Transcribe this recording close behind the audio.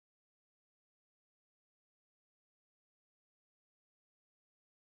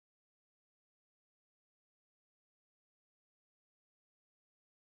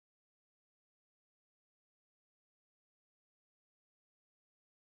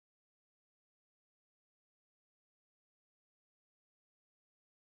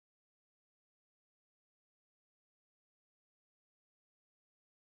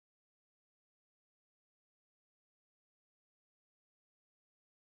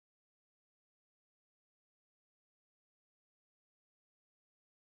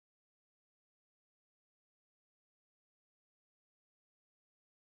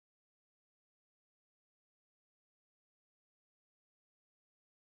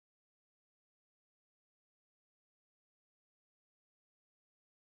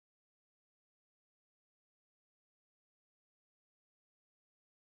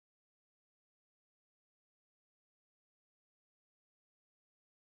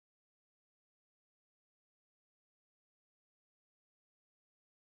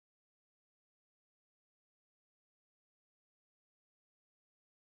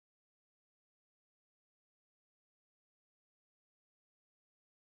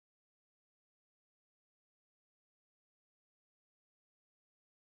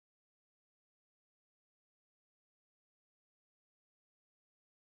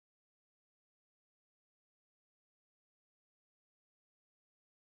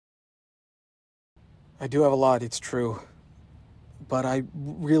I do have a lot, it's true. But I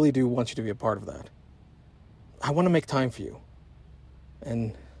really do want you to be a part of that. I want to make time for you.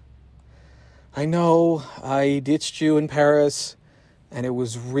 And I know I ditched you in Paris, and it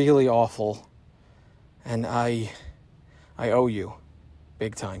was really awful. And I owe you,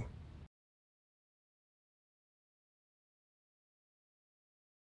 big time.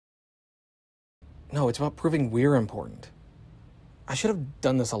 No, it's about proving we're important. I should have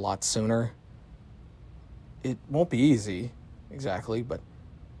done this a lot sooner. It won't be easy, exactly, but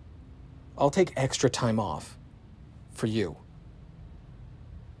I'll take extra time off for you.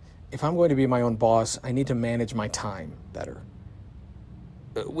 If I'm going to be my own boss, I need to manage my time better.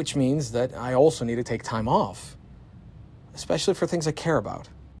 Which means that I also need to take time off, especially for things I care about.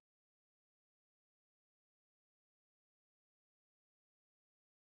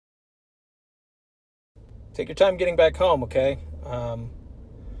 Take your time getting back home, okay? Heard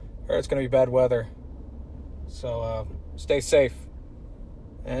it's going to be bad weather. So, stay safe.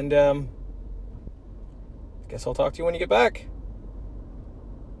 And, guess I'll talk to you when you get back.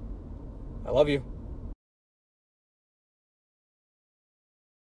 I love you.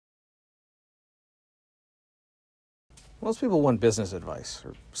 Most people want business advice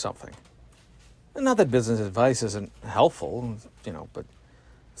or something. And not that business advice isn't helpful, but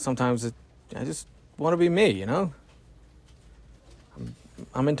sometimes I just want to be me,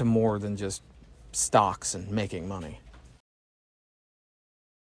 I'm into more than just stocks and making money.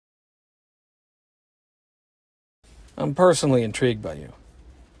 I'm personally intrigued by you.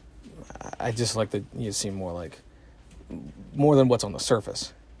 I just like that you seem more than what's on the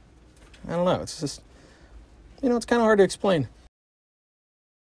surface. I don't know, it's just, it's kind of hard to explain.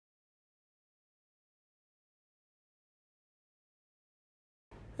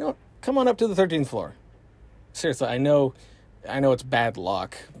 Come on up to the 13th floor. Seriously, I know it's bad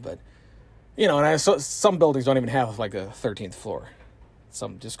luck, but, some buildings don't even have, a 13th floor.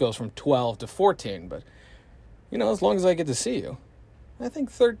 Some just goes from 12 to 14, but, as long as I get to see you, I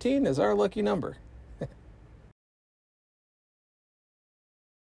think 13 is our lucky number.